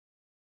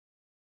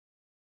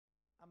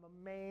I'm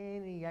a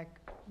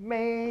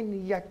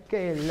maniac,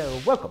 hello,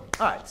 welcome.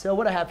 All right, so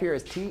what I have here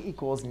is t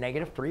equals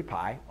negative 3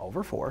 pi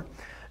over 4.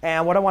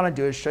 And what I want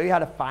to do is show you how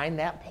to find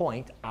that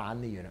point on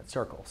the unit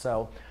circle.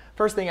 So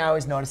first thing I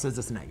always notice is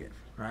it's negative,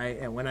 right?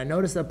 And when I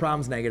notice that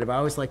problem's negative, I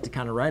always like to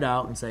kind of write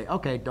out and say,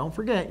 okay, don't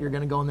forget you're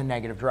going to go in the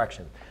negative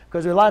direction.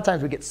 Because a lot of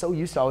times we get so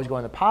used to always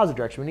going in the positive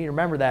direction, we need to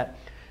remember that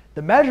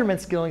the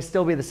measurement's going to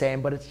still be the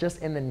same, but it's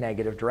just in the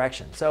negative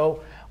direction.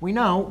 So we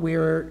know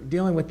we're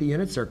dealing with the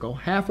unit circle.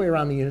 Halfway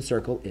around the unit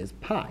circle is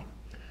pi.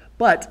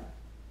 But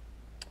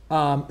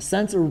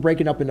since we're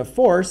breaking up into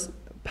fourths,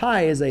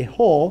 pi is a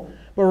whole,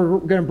 but we're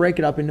going to break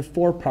it up into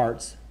 4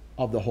 parts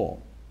of the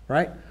whole,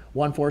 right?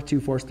 1/4,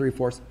 2/4,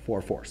 3/4,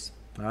 4/4.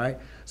 All right?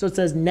 So it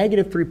says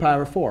negative 3 pi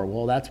over 4.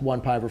 Well, that's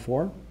 1 pi over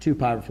 4, 2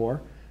 pi over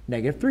 4,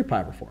 negative 3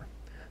 pi over 4.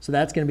 So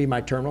that's going to be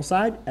my terminal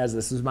side, as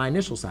this is my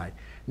initial side.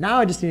 Now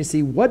I just need to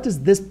see, what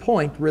does this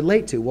point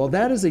relate to? Well,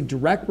 that is a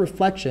direct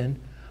reflection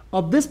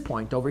of this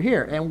point over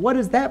here. And what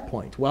is that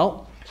point?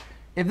 Well,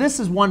 if this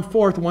is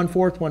 1/4,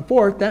 1/4,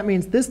 1/4, that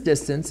means this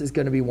distance is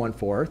going to be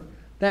 1/4.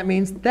 That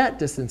means that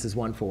distance is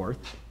 1/4,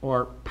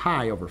 or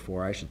pi over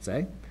 4, I should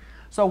say.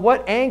 So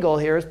what angle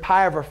here is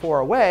pi over 4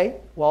 away?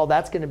 Well,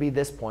 that's going to be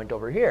this point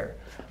over here.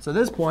 So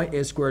this point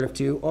is square root of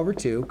 2 over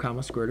 2,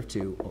 comma, square root of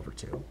 2 over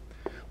 2.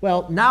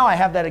 Well, now I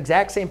have that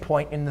exact same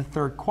point in the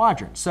third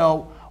quadrant.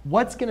 So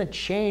what's going to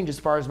change as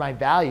far as my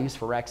values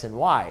for x and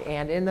y?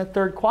 And in the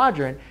third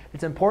quadrant,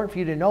 it's important for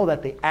you to know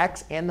that the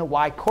x and the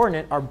y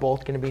coordinate are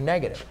both going to be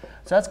negative.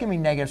 So that's going to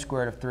be negative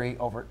square root of 3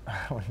 over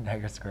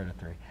negative square root of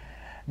 3.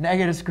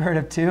 Negative square root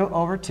of 2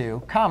 over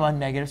 2, comma,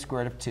 negative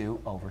square root of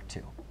 2 over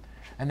 2.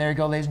 And there you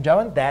go, ladies and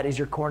gentlemen. That is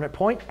your coordinate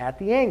point at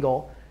the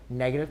angle,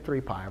 negative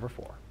 3 pi over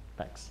 4.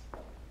 Thanks.